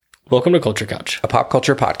Welcome to Culture Couch, a pop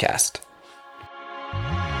culture podcast.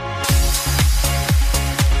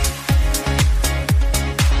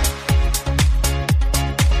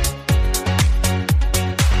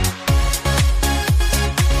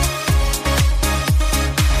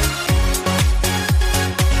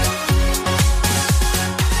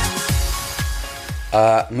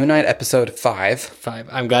 Moon Knight episode 5.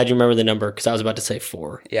 I'm glad you remember the number because I was about to say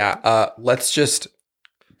 4. Yeah. Let's just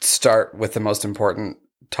start with the most important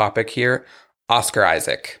topic here. Oscar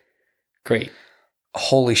Isaac. Great.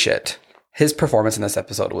 Holy shit. His performance in this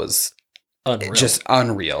episode was Unreal. just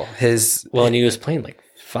unreal. And he was playing like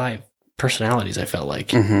 5 personalities, I felt like.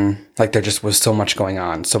 Mm-hmm. Like there just was so much going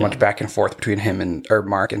on. So much back and forth between him or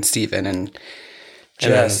Mark and Steven and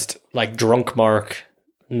just... And then, like drunk Mark,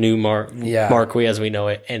 new Mark, Mark as we know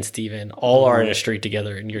it, and Steven all are in a street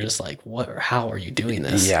together, and you're just like, what or how are you doing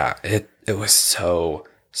this? Yeah, it was so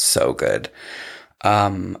good.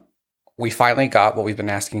 We finally got what we've been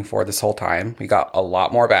asking for this whole time. We got a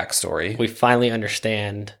lot more backstory. We finally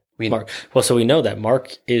understand Mark. Well, so we know that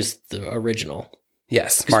Mark is the original.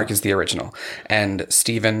 Yes, Mark is the original. And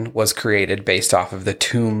Steven was created based off of the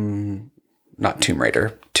not Tomb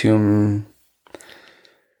Raider.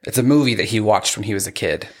 It's a movie that he watched when he was a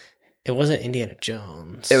kid. It wasn't Indiana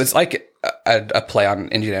Jones. It was like a play on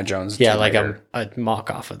Indiana Jones. Yeah, like a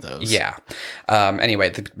mock off of those. Yeah. Anyway,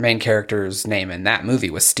 the main character's name in that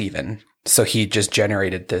movie was Steven. So he just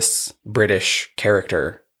generated this British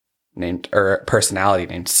character personality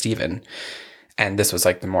named Steven. And this was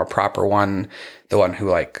like the more proper one, the one who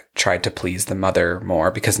like tried to please the mother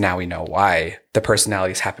more, because now we know why the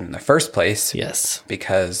personalities happened in the first place. Yes.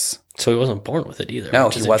 Because... So he wasn't born with it either. No,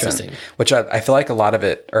 he wasn't. Which I feel like a lot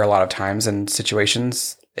of times in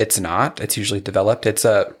situations, it's not. It's usually developed. It's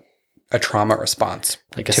a trauma response,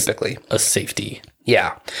 like typically. A safety.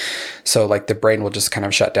 Yeah. So like the brain will just kind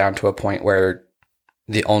of shut down to a point where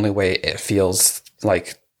the only way it feels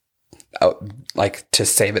like to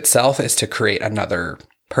save itself is to create another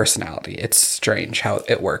personality. It's strange how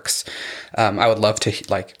it works. I would love to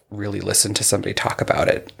like really listen to somebody talk about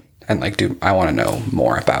it and like I want to know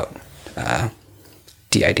more about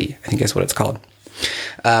DID, I think is what it's called.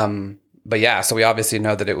 But yeah, so we obviously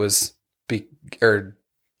know that it was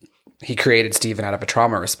he created Steven out of a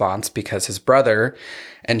trauma response because his brother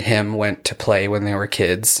and him went to play when they were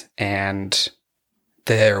kids, and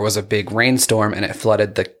there was a big rainstorm and it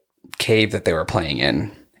flooded the cave that they were playing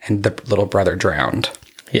in, and the little brother drowned.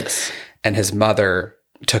 Yes. And his mother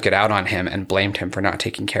took it out on him and blamed him for not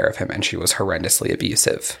taking care of him, and she was horrendously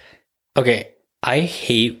abusive. Okay, I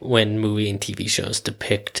hate when movie and TV shows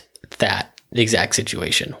depict that exact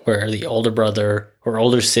situation where the older brother or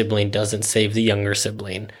older sibling doesn't save the younger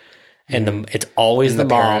sibling. And it's always the mom.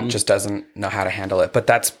 Parent just doesn't know how to handle it. But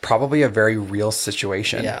that's probably a very real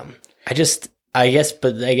situation. Yeah. I guess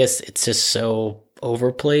it's just so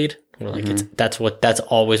overplayed. Like that's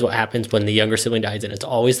always what happens when the younger sibling dies, and it's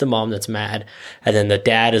always the mom that's mad, and then the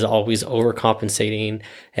dad is always overcompensating,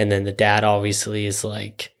 and then the dad obviously is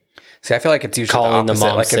like... See, I feel like it's usually calling the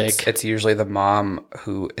opposite. The mom sick. It's usually the mom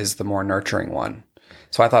who is the more nurturing one.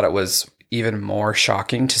 So I thought it was even more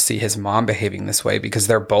shocking to see his mom behaving this way, because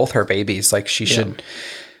they're both her babies. Like you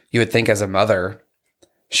would think as a mother,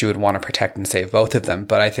 she would want to protect and save both of them.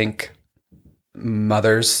 But I think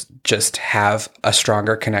mothers just have a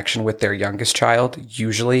stronger connection with their youngest child,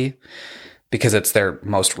 usually because it's their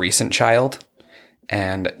most recent child.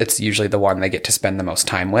 And it's usually the one they get to spend the most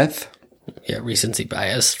time with. Yeah, recency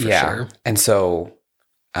bias for sure. And so,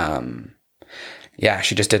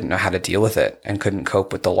 she just didn't know how to deal with it and couldn't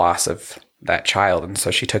cope with the loss of that child. And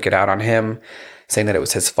so she took it out on him, saying that it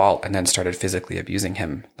was his fault, and then started physically abusing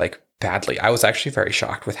him like badly. I was actually very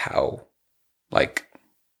shocked with how, like,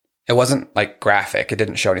 it wasn't like graphic. It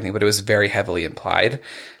didn't show anything, but it was very heavily implied.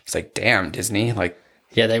 It's like, damn, Disney. Like,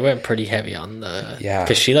 yeah, they went pretty heavy on the... Yeah.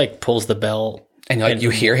 Because she like pulls the bell... And like you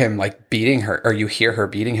hear him like beating her, or you hear her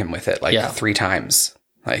beating him with it like 3 times.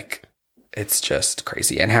 Like, it's just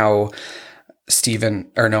crazy. And how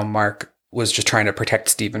Mark was just trying to protect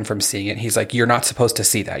Steven from seeing it. He's like, you're not supposed to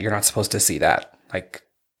see that. You're not supposed to see that. Like,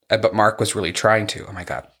 but Mark was really trying to. Oh my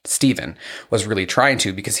God. Steven was really trying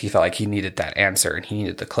to, because he felt like he needed that answer and he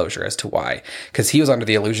needed the closure as to why. Because he was under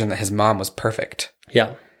the illusion that his mom was perfect.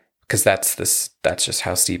 Yeah. Because that's just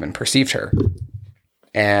how Steven perceived her.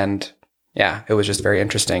 And... yeah, it was just very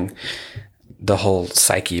interesting, the whole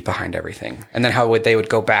psyche behind everything. And then how they would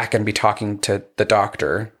go back and be talking to the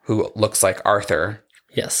doctor who looks like Arthur.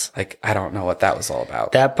 Yes. Like, I don't know what that was all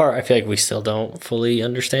about. That part, I feel like we still don't fully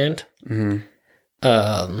understand. Mm-hmm.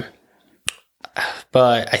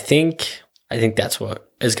 But I think that's what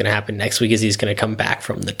is going to happen next week is he's going to come back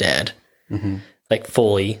from the dead, like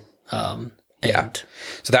fully. Yeah.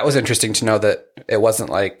 So that was interesting to know that it wasn't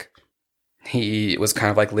like he was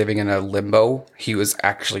kind of like living in a limbo. He was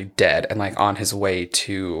actually dead and like on his way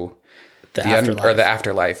to the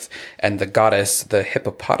afterlife. And the goddess, the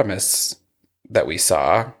hippopotamus that we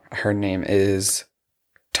saw, her name is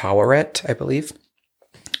Taweret, I believe.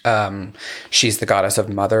 She's the goddess of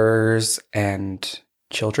mothers and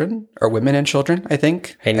children, or women and children, I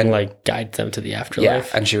think. And like guide them to the afterlife.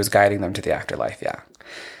 Yeah, and she was guiding them to the afterlife, yeah.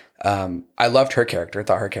 I loved her character.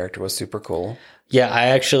 Thought her character was super cool. Yeah, I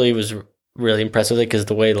actually was really impressed with it because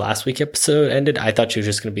the way last week's episode ended, I thought she was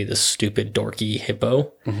just going to be this stupid, dorky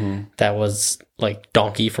hippo that was like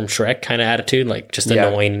Donkey from Shrek kind of attitude, like just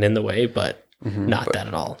annoying and in the way, but not that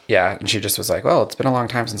at all. Yeah, and she just was like, well, it's been a long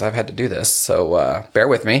time since I've had to do this, so bear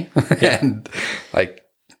with me. And like,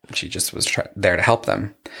 she just was there to help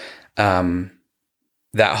them.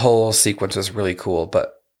 That whole sequence was really cool,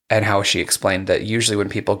 and how she explained that usually when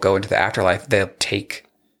people go into the afterlife, they'll take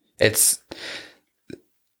it's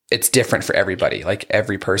different for everybody. Like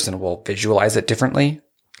every person will visualize it differently.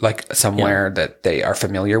 Like somewhere that they are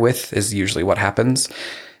familiar with is usually what happens.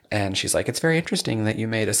 And she's like, it's very interesting that you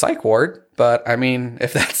made a psych ward, but I mean,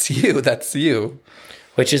 if that's you, that's you.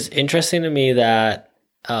 Which is interesting to me that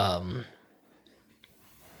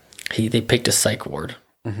they picked a psych ward.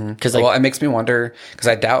 Because Well, it makes me wonder, because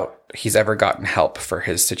I doubt he's ever gotten help for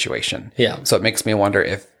his situation. Yeah. So it makes me wonder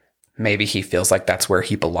if maybe he feels like that's where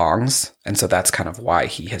he belongs. And so that's kind of why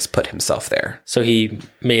he has put himself there. So he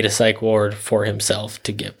made a psych ward for himself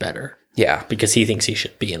to get better. Yeah. Because he thinks he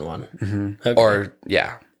should be in one. Okay. Or,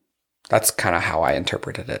 yeah. That's kind of how I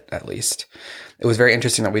interpreted it, at least. It was very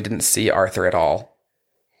interesting that we didn't see Arthur at all.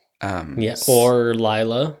 Or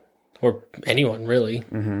Lila. Or anyone, really.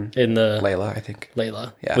 In the... Layla, I think.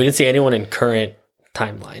 Layla. Yeah. We didn't see anyone in current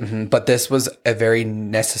timeline. But this was a very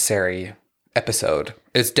necessary episode.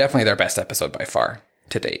 It's definitely their best episode by far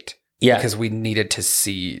to date. Yeah. Because we needed to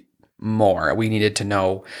see more. We needed to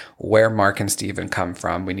know where Mark and Steven come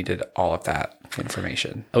from. We needed all of that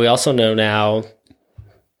information. We also know now,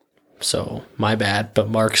 so my bad, but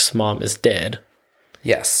Mark's mom is dead.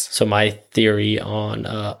 Yes. So my theory on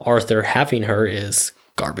Arthur having her is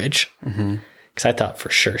garbage. Because I thought for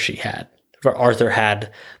sure Arthur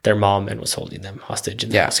had their mom and was holding them hostage,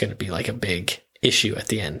 and that was going to be like a big issue at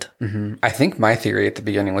the end. I think my theory at the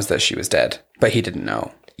beginning was that she was dead, but he didn't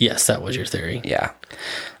know. Yes, that was your theory. Yeah.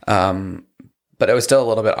 But it was still a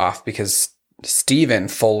little bit off because Steven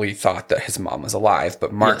fully thought that his mom was alive,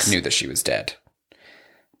 but Mark knew that she was dead.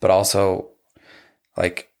 But also,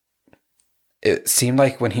 like, it seemed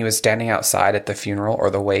like when he was standing outside at the funeral or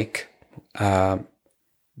the wake, that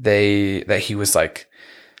he was like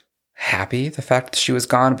happy the fact that she was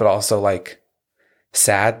gone, but also like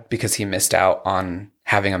sad because he missed out on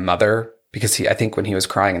having a mother. Because I think when he was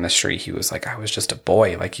crying in the street, he was like, I was just a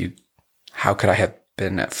boy. Like, how could I have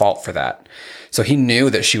been at fault for that? So he knew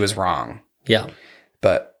that she was wrong. Yeah.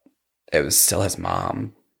 But it was still his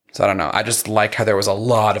mom. So I don't know. I just liked how there was a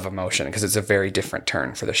lot of emotion because it's a very different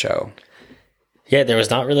turn for the show. Yeah, there was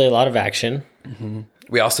not really a lot of action.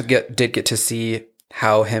 We also did get to see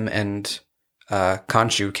how him and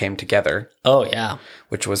Khonshu came together. Oh, yeah.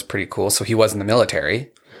 Which was pretty cool. So he was in the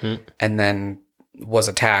military and then was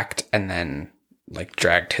attacked and then like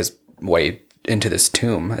dragged his way into this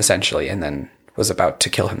tomb essentially and then was about to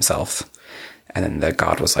kill himself. And then the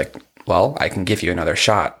god was like, well, I can give you another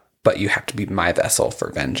shot, but you have to be my vessel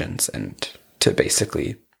for vengeance and to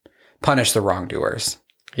basically punish the wrongdoers.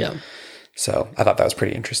 Yeah. So I thought that was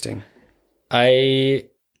pretty interesting.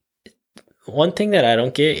 One thing that I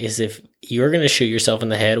don't get is if you're going to shoot yourself in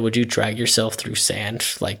the head, would you drag yourself through sand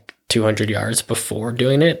like 200 yards before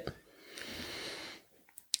doing it?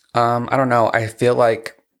 I don't know. I feel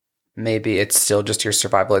like maybe it's still just your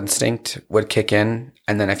survival instinct would kick in.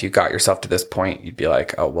 And then if you got yourself to this point, you'd be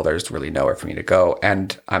like, oh, well, there's really nowhere for me to go.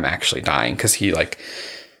 And I'm actually dying because he like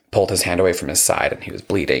pulled his hand away from his side and he was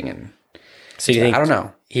bleeding. And so you think I don't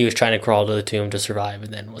know. He was trying to crawl to the tomb to survive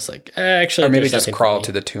and then was like, actually, or maybe just crawl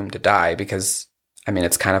to the tomb to die because, I mean,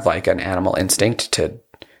 it's kind of like an animal instinct to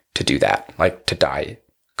do that, like to die,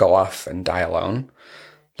 go off and die alone.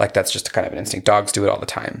 Like that's just kind of an instinct. Dogs do it all the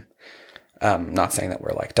time. Not saying that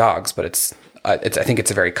we're like dogs, but it's I think it's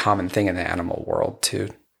a very common thing in the animal world to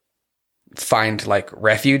find like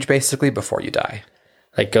refuge basically before you die.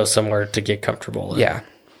 Like go somewhere to get comfortable and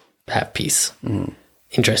have peace.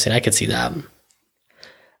 Interesting. I could see that.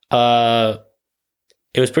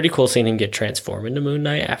 It was pretty cool seeing him get transformed into Moon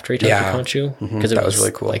Knight after he talked to Khonshu. Because it was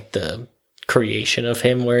really cool. Like the creation of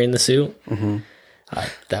him wearing the suit.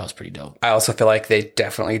 That was pretty dope. I also feel like they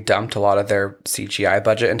definitely dumped a lot of their CGI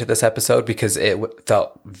budget into this episode because it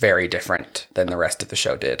felt very different than the rest of the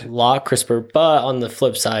show did. A lot crisper, but on the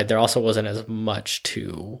flip side, there also wasn't as much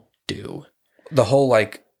to do. The whole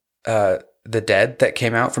like the dead that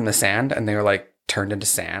came out from the sand and they were like turned into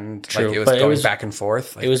sand. True, like it was but going back and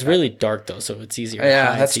forth. Like, it was really dark though, so it's easier.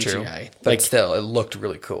 Yeah, to that's CGI. true. But still, it looked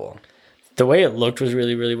really cool. The way it looked was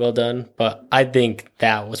really, really well done. But I think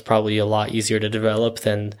that was probably a lot easier to develop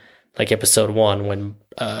than like episode 1 when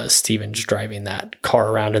Steven's driving that car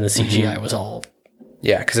around and the CGI was all.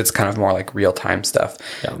 Yeah, because it's kind of more like real time stuff.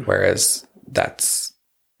 Yeah. Whereas that's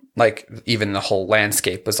like even the whole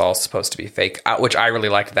landscape was all supposed to be fake, which I really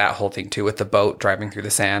liked that whole thing too with the boat driving through the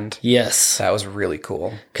sand. Yes. That was really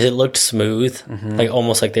cool. Because it looked smooth, like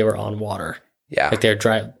almost like they were on water. Yeah. Like they're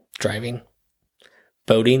driving,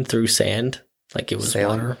 boating through sand, like it was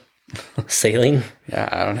Sailing. water. Sailing? Yeah,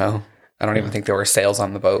 I don't know. I don't even think there were sails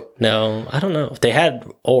on the boat. No, I don't know. They had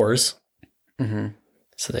oars. Mm-hmm.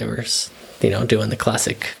 So they were, doing the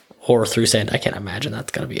classic oar through sand. I can't imagine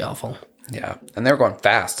that's going to be awful. Yeah, and they were going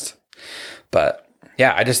fast. But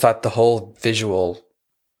yeah, I just thought the whole visual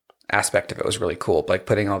aspect of it was really cool, like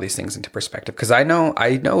putting all these things into perspective. Because I know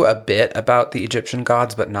a bit about the Egyptian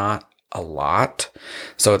gods, but not a lot.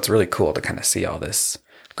 So it's really cool to kind of see all this.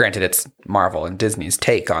 Granted, it's Marvel and Disney's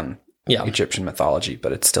take on Egyptian mythology,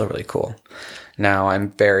 but it's still really cool. Now,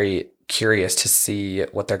 I'm very curious to see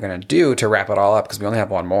what they're going to do to wrap it all up because we only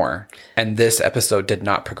have one more. And this episode did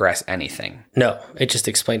not progress anything. No, it just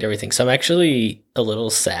explained everything. So I'm actually a little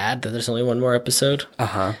sad that there's only one more episode.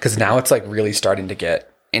 Because now it's like really starting to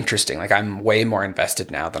get interesting. Like I'm way more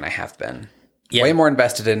invested now than I have been. Yeah. Way more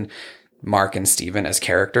invested in Mark and Steven as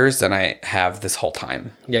characters than I have this whole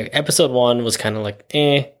time. Yeah, episode 1 was kind of like,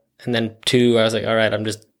 eh. And then 2, I was like, all right, I'm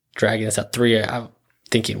just dragging this out. 3, I'm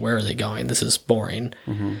thinking, where are they going? This is boring.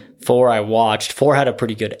 4, I watched. 4 had a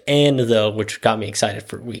pretty good end, though, which got me excited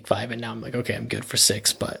for week 5. And now I'm like, okay, I'm good for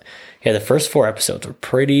 6. But yeah, the first 4 episodes were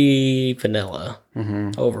pretty vanilla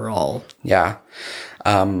overall. Yeah.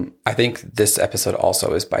 I think this episode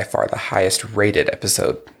also is by far the highest rated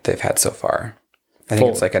episode they've had so far. I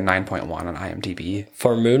think it's like a 9.1 on IMDb.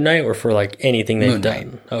 For Moon Knight or for like anything they've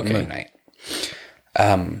done? Okay. Moon Knight.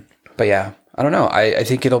 But yeah, I don't know. I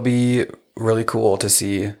think it'll be really cool to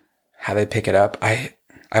see how they pick it up. I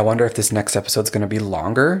wonder if this next episode's going to be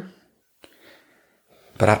longer.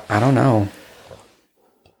 But I don't know.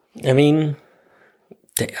 I mean,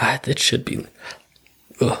 it should be.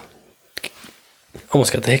 Ugh.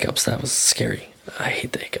 Almost got the hiccups. That was scary. I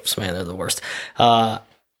hate the hiccups, man. They're the worst.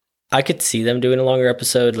 I could see them doing a longer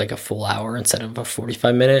episode, like a full hour instead of a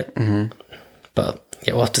 45-minute. But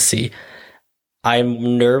yeah, we'll have to see.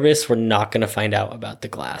 I'm nervous we're not going to find out about the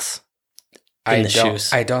glass in the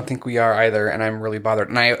shoes. I don't think we are either, and I'm really bothered.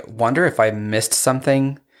 And I wonder if I missed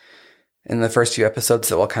something in the first few episodes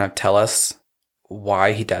that will kind of tell us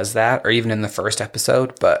why he does that, or even in the first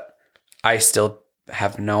episode, but I still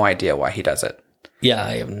have no idea why he does it. Yeah,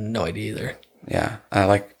 I have no idea either. Yeah,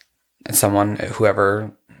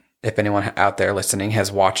 whoever, if anyone out there listening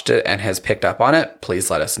has watched it and has picked up on it,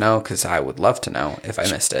 please let us know because I would love to know if I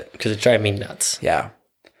missed it. Because it drives me nuts. Yeah,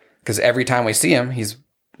 because every time we see him,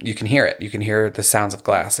 you can hear it. You can hear the sounds of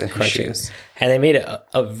glass in his shoes. And they made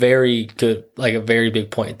a very good, like a very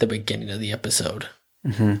big point at the beginning of the episode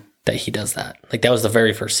that he does that. Like that was the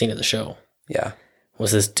very first scene of the show. Yeah,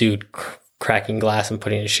 was this dude cracking glass and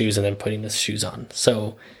putting his shoes and then putting his shoes on.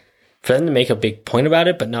 So for them to make a big point about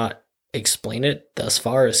it but not explain it thus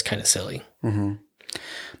far is kind of silly.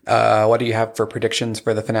 What do you have for predictions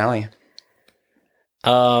for the finale?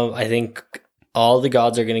 I think all the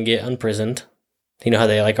gods are going to get unprisoned. You know how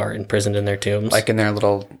they like are imprisoned in their tombs, like in their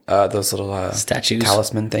little those little statues,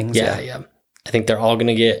 talisman things. Yeah. I think they're all going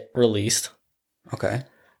to get released. Okay.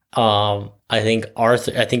 I think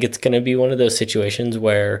it's going to be one of those situations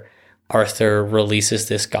where Arthur releases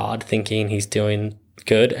this god thinking he's doing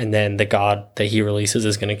good, and then the god that he releases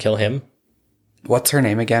is going to kill him. What's her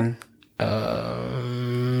name again?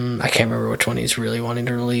 I can't remember which one he's really wanting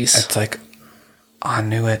to release. It's like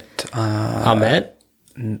Anuit. Amet?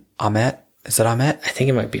 Amet? Is it Amet? I think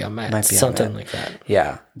it might be Amet. Something like that.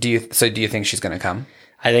 Yeah. Do you think she's going to come?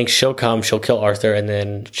 I think she'll come, she'll kill Arthur, and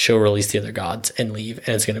then she'll release the other gods and leave, and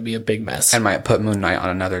it's going to be a big mess. And might put Moon Knight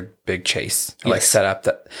on another big chase. Yes. Like set up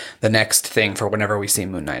the next thing for whenever we see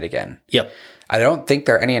Moon Knight again. Yep. I don't think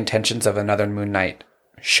there are any intentions of another Moon Knight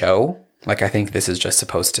show. Like, I think this is just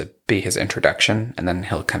supposed to be his introduction, and then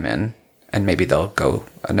he'll come in, and maybe they'll go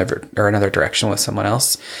another direction with someone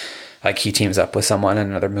else. Like, he teams up with someone in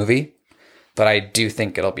another movie. But I do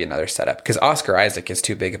think it'll be another setup because Oscar Isaac is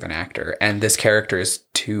too big of an actor, and this character is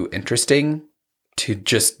too interesting to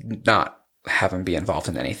just not have him be involved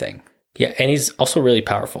in anything. Yeah, and he's also really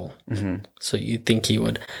powerful. Mm-hmm. So you'd think he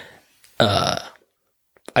would.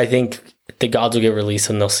 I think the gods will get released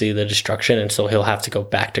and they'll see the destruction, and so he'll have to go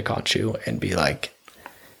back to Khonshu and be like,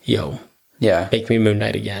 yo, Yeah. make me Moon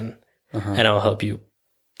Knight again, and I'll help you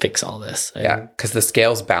fix all this. And, Yeah, because the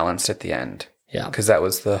scales balanced at the end. Yeah. Because that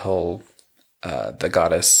was the whole, the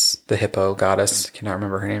goddess, the hippo goddess. I cannot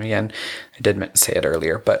remember her name again. I did say it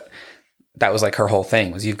earlier, but that was like her whole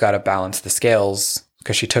thing was you've got to balance the scales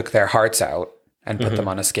because she took their hearts out and put them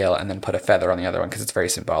on a scale and then put a feather on the other one because it's very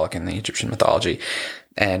symbolic in the Egyptian mythology.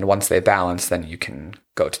 And once they balance, then you can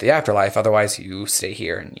go to the afterlife. Otherwise, you stay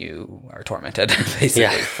here and you are tormented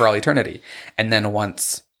basically for all eternity. And then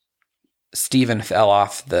once Stephen fell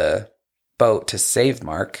off the boat to save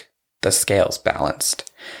Mark, the scales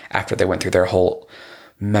balanced after they went through their whole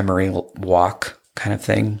memory walk kind of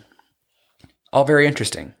thing. All very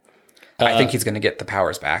interesting. I think he's going to get the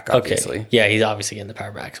powers back, obviously. Okay. Yeah, he's obviously getting the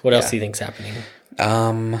power back. What else do you think's happening?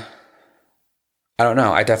 I don't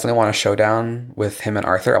know. I definitely want a showdown with him and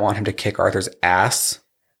Arthur. I want him to kick Arthur's ass,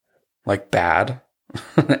 like bad.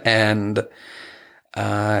 And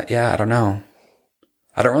I don't know.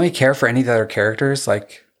 I don't really care for any of the other characters.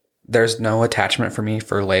 Like, there's no attachment for me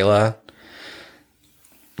for Layla.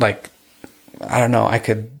 Like, I don't know. I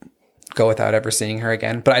could go without ever seeing her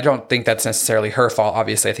again, but I don't think that's necessarily her fault.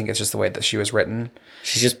 Obviously, I think it's just the way that she was written.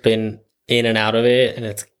 She's just been in and out of it, and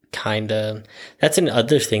it's kind of that's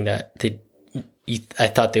another thing that I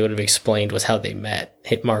thought they would have explained was how they met.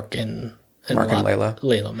 Mark and Layla.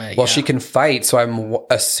 Layla met. Well, she can fight, so I'm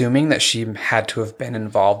assuming that she had to have been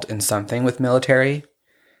involved in something with military,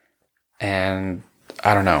 and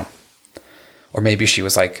I don't know, or maybe she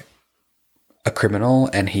was like a criminal,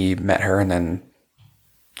 and he met her, and then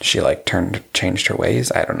she like changed her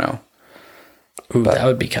ways. I don't know. Ooh, that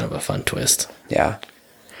would be kind of a fun twist. Yeah.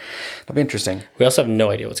 It'll be interesting. We also have no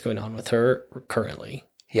idea what's going on with her currently.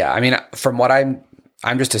 Yeah. I mean, from what I'm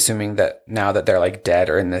just assuming that now that they're like dead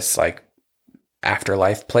or in this like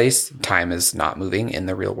afterlife place, time is not moving in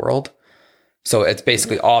the real world. So it's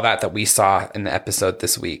basically all that we saw in the episode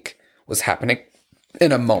this week was happening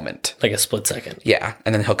in a moment. Like a split second. Yeah.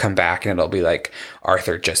 And then he'll come back and it'll be like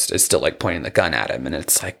Arthur just is still like pointing the gun at him and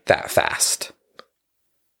it's like that fast.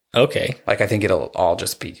 Okay. Like I think it'll all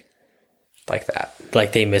just be like that.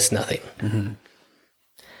 Like they missed nothing.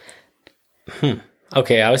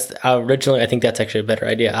 Okay. I think that's actually a better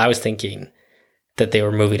idea. I was thinking that they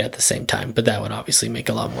were moving at the same time, but that would obviously make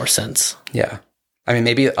a lot more sense. Yeah. I mean,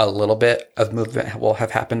 maybe a little bit of movement will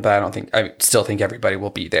have happened, but I still think everybody will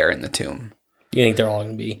be there in the tomb. You think they're all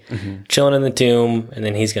going to be chilling in the tomb, and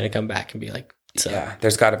then he's going to come back and be like, so. Yeah,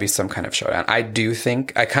 there's got to be some kind of showdown. I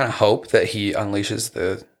kind of hope that he unleashes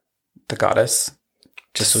the goddess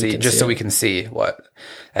so we can see what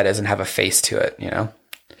that is and have a face to it, you know?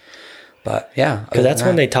 But yeah. Because that's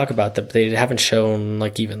when they talk about that. They haven't shown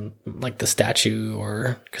like even like the statue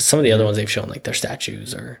or because some of the other ones they've shown like their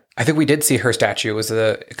statues or. I think we did see her statue. It was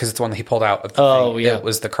because it's the one that he pulled out of the thing. Yeah. It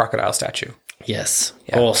was the crocodile statue. Yes.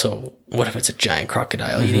 Yeah. Also, what if it's a giant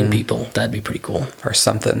crocodile eating people? That'd be pretty cool. Or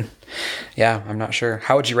something. Yeah, I'm not sure.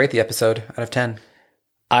 How would you rate the episode out of 10?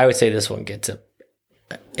 I would say this one gets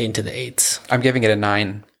into the 8s. I'm giving it a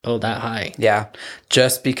 9. Oh, that high. Yeah.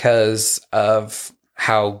 Just because of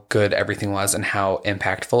how good everything was and how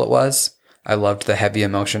impactful it was. I loved the heavy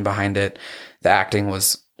emotion behind it. The acting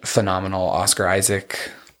was phenomenal. Oscar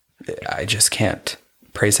Isaac, I just can't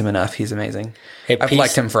praise him enough. He's amazing. I've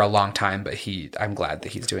liked him for a long time, but I'm glad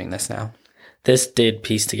that he's doing this now. This did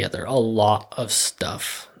piece together a lot of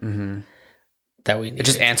stuff that we needed. It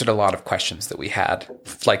just answered a lot of questions that we had,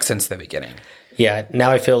 like, since the beginning. Yeah,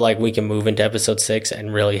 now I feel like we can move into episode 6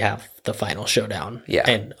 and really have the final showdown. Yeah.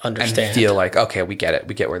 And understand. And feel like, okay, we get it.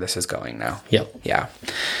 We get where this is going now. Yep. Yeah.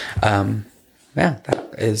 That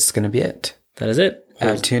is going to be it. That is it.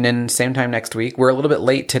 Tune in same time next week. We're a little bit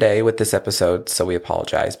late today with this episode, so we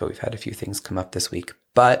apologize, but we've had a few things come up this week.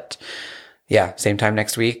 But yeah, same time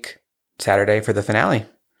next week, Saturday for the finale.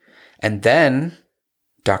 And then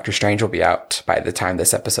Doctor Strange will be out by the time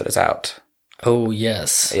this episode is out. Oh,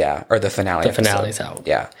 yes. Yeah, or the finale. The finale's out.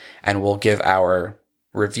 Yeah, and we'll give our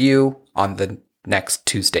review on the next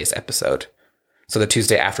Tuesday's episode. So the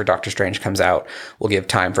Tuesday after Doctor Strange comes out, we'll give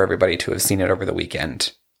time for everybody to have seen it over the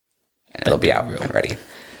weekend. And it'll be out and ready.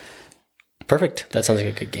 Perfect. That sounds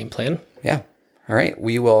like a good game plan. Yeah. All right.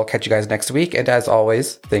 We will catch you guys next week. And as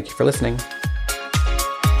always, thank you for listening.